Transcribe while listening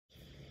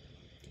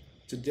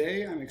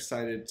Today, I'm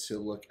excited to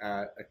look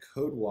at a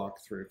code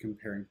walkthrough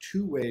comparing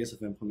two ways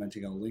of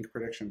implementing a link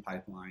prediction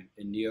pipeline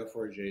in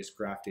Neo4j's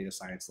Graph Data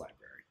Science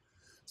library.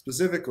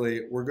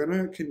 Specifically, we're going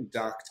to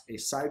conduct a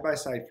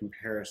side-by-side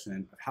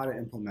comparison of how to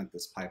implement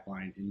this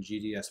pipeline in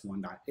GDS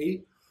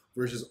 1.8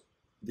 versus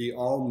the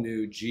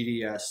all-new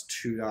GDS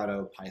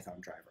 2.0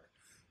 Python driver.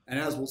 And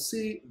as we'll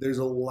see, there's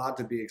a lot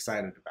to be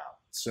excited about.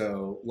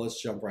 So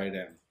let's jump right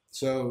in.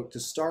 So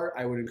to start,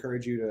 I would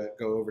encourage you to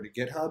go over to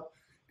GitHub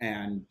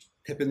and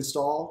pip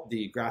install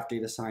the Graph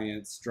Data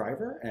Science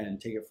driver and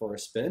take it for a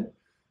spin.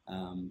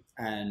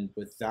 And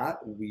with that,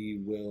 we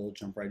will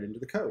jump right into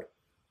the code.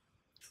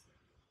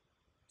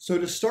 So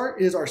to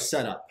start is our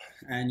setup.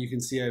 And you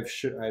can see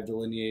I've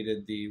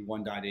delineated the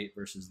 1.8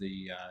 versus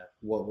the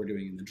what we're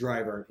doing in the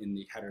driver in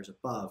the headers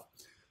above.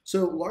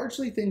 So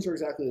largely things are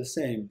exactly the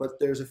same, but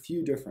there's a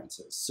few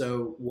differences.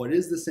 So what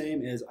is the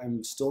same is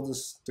I'm still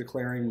just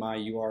declaring my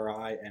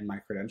URI and my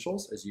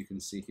credentials, as you can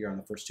see here on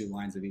the first two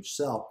lines of each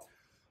cell.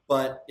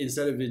 But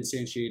instead of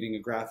instantiating a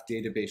graph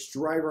database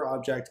driver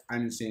object,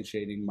 I'm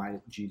instantiating my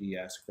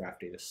GDS graph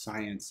data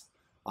science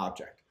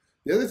object.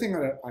 The other thing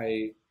that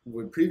I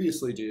would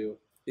previously do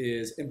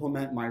is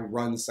implement my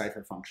run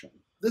Cipher function.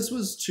 This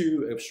was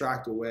to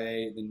abstract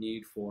away the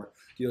need for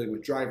dealing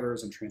with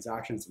drivers and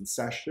transactions and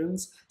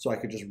sessions, so I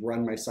could just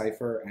run my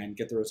Cipher and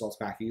get the results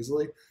back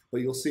easily.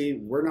 But you'll see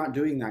we're not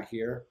doing that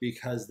here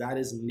because that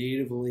is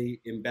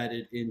natively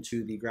embedded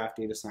into the graph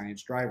data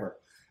science driver.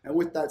 And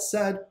with that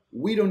said,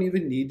 we don't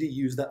even need to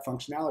use that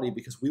functionality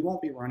because we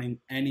won't be running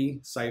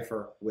any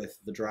Cipher with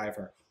the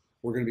driver.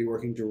 We're going to be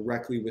working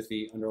directly with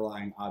the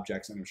underlying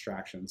objects and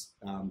abstractions.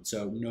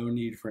 So no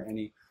need for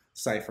any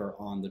Cipher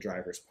on the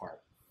driver's part.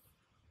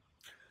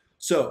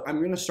 So I'm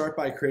going to start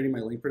by creating my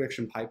link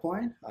prediction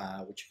pipeline,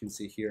 which you can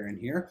see here and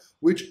here,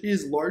 which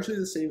is largely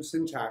the same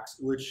syntax,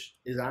 which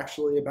is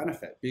actually a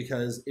benefit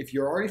because if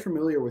you're already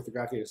familiar with the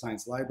Graph Data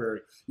Science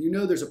library, you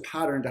know there's a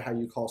pattern to how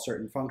you call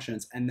certain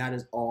functions, and that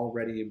is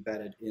already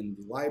embedded in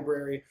the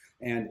library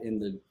and in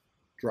the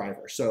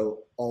driver.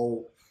 So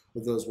all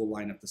of those will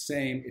line up the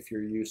same. If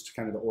you're used to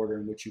kind of the order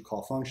in which you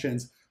call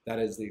functions, that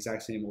is the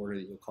exact same order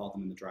that you'll call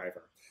them in the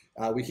driver.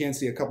 We can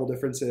see a couple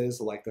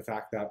differences, like the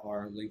fact that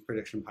our link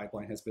prediction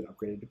pipeline has been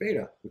upgraded to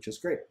beta, which is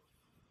great.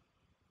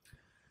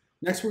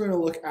 Next, we're going to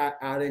look at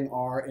adding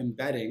our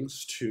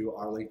embeddings to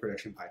our link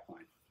prediction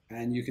pipeline.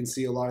 And you can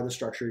see a lot of the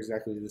structure is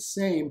exactly the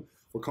same.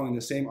 We're calling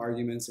the same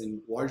arguments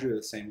in largely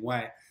the same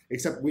way,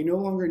 except we no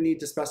longer need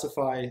to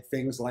specify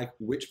things like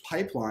which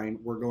pipeline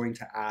we're going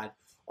to add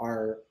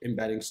our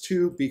embeddings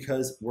to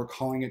because we're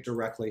calling it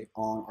directly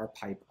on our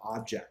pipe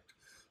object.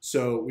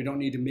 So we don't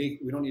need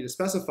to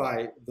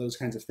specify those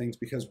kinds of things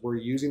because we're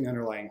using the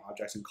underlying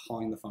objects and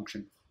calling the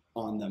function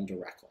on them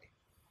directly.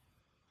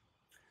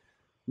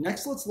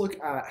 Next, let's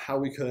look at how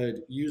we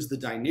could use the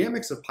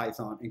dynamics of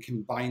Python and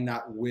combine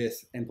that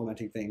with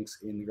implementing things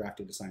in the Graph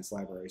Data Science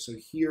library. So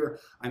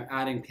here I'm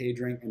adding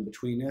PageRank in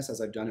betweenness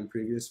as I've done in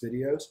previous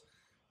videos.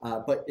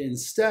 But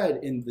instead,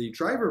 in the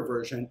driver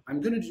version,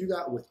 I'm going to do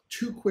that with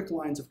two quick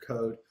lines of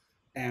code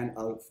and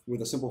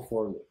with a simple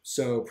for loop.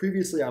 So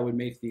previously I would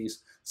make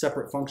these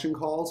separate function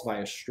calls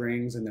via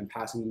strings and then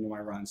passing them to my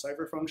run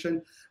Cipher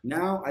function.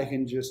 Now I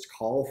can just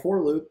call a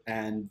for loop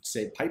and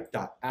say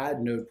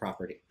pipe.add node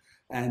property,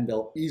 and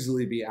they'll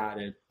easily be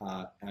added.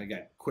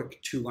 Again, quick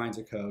 2 lines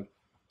of code,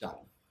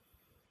 done.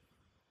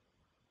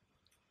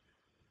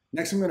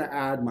 Next I'm going to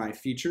add my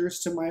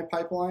features to my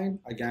pipeline.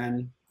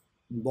 Again,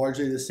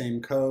 largely the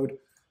same code,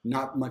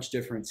 not much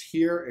difference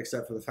here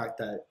except for the fact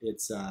that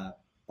it's a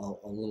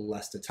little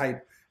less to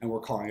type, and we're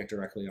calling it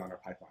directly on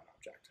our pipeline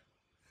object.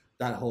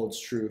 That holds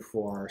true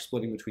for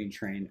splitting between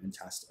train and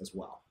test as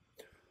well.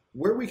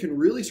 Where we can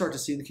really start to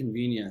see the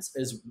convenience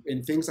is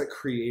in things like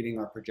creating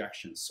our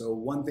projections. So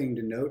one thing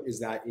to note is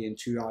that in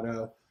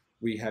 2.0,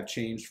 we have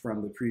changed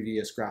from the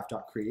previous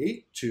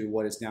graph.create to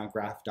what is now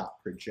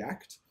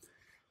graph.project.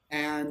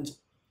 And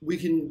we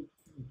can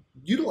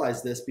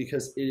utilize this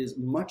because it is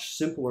much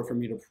simpler for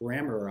me to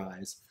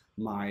parameterize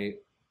my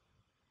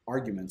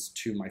arguments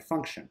to my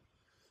function.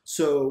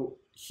 So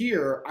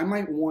here, I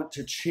might want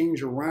to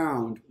change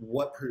around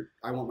what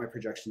I want my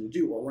projection to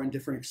do, or run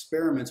different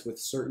experiments with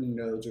certain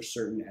nodes or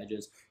certain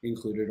edges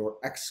included or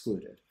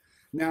excluded.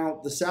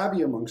 Now, the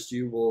savvy amongst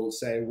you will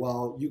say,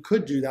 well, you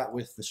could do that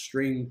with the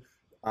string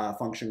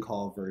function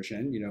call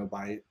version,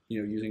 by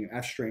using an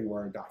f string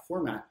or a dot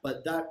format,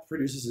 but that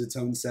produces its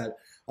own set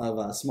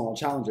of small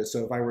challenges.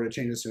 So if I were to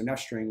change this to an f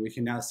string, we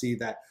can now see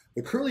that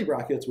the curly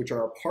brackets, which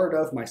are a part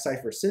of my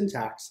Cipher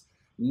syntax,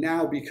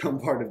 now become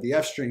part of the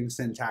f-string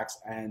syntax,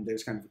 and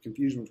there's kind of a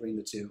confusion between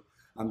the two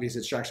because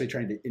it's actually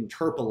trying to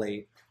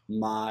interpolate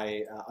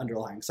my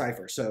underlying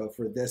Cipher. So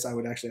for this, I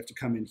would actually have to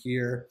come in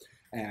here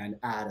and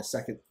add a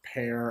second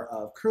pair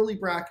of curly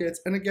brackets.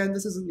 And again,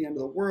 this isn't the end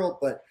of the world,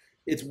 but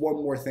it's one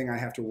more thing I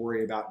have to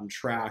worry about and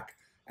track,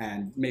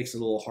 and makes it a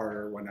little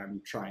harder when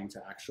I'm trying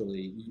to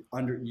actually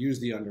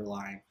use the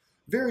underlying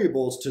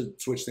variables to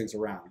switch things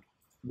around.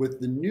 With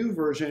the new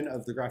version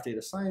of the Graph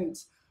Data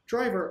Science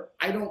driver,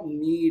 I don't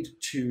need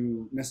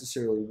to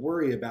necessarily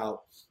worry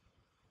about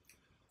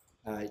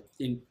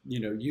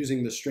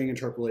using the string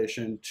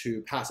interpolation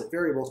to pass it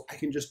variables, I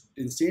can just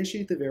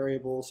instantiate the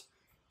variables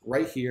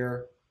right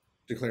here,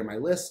 declare my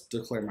list,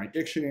 declare my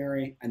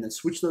dictionary, and then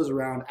switch those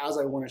around as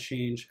I want to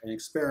change and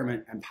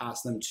experiment and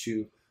pass them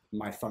to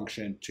my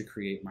function to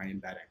create my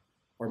embedding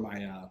or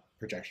my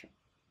projection.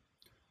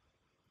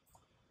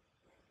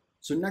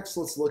 So next,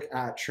 let's look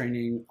at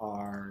training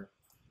our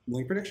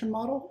link prediction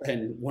model.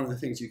 And one of the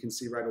things you can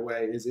see right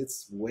away is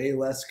it's way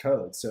less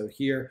code. So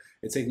here,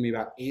 it's taking me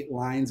about 8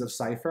 lines of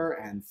Cipher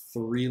and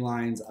 3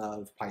 lines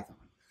of Python.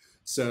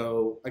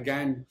 So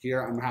again,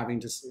 here I'm having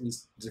to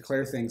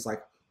declare things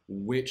like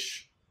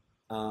which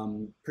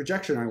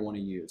projection I want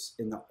to use.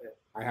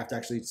 I have to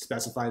actually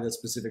specify the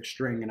specific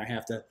string, and I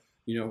have to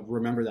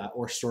remember that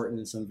or store it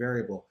in some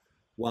variable.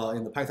 Well,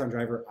 in the Python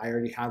driver, I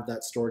already have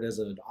that stored as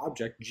an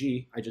object,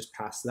 G, I just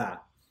pass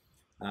that.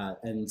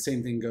 And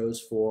same thing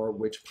goes for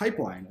which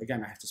pipeline.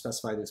 Again, I have to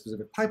specify the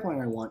specific pipeline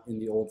I want in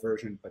the old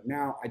version, but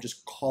now I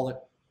just call it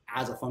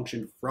as a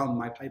function from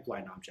my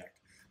pipeline object,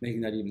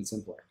 making that even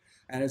simpler.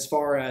 And as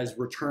far as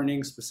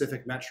returning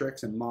specific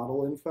metrics and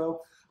model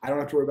info, I don't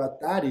have to worry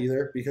about that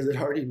either because it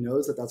already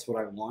knows that that's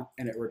what I want,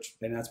 and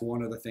that's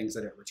one of the things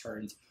that it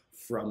returns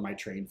from my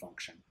train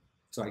function.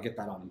 So I get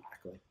that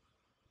automatically.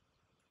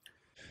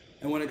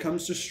 And when it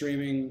comes to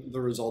streaming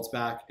the results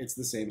back, it's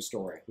the same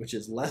story, which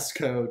is less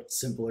code,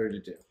 simpler to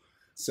do.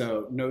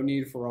 So no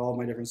need for all of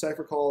my different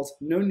Cipher calls,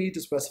 no need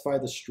to specify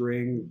the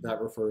string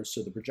that refers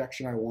to the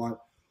projection I want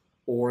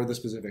or the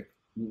specific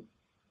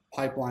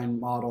pipeline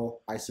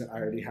model. I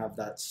already have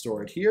that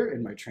stored here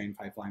in my train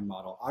pipeline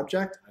model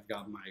object. I've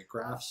got my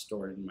graph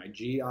stored in my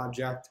G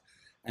object,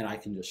 and I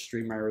can just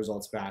stream my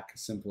results back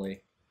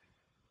simply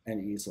and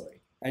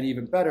easily. And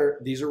even better,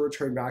 these are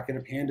returned back in a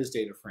pandas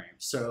data frame.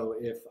 So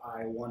if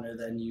I want to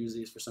then use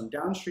these for some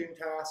downstream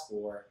task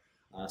or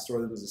store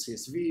them as a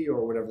CSV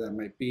or whatever that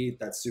might be,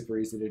 that's super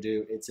easy to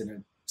do. It's in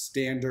a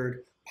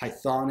standard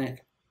Pythonic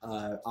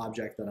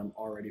object that I'm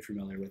already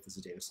familiar with as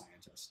a data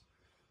scientist.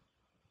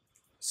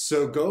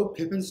 So go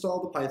pip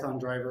install the Python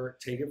driver,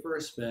 take it for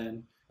a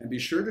spin, and be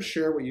sure to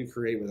share what you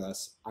create with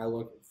us. I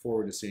look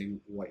forward to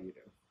seeing what you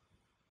do.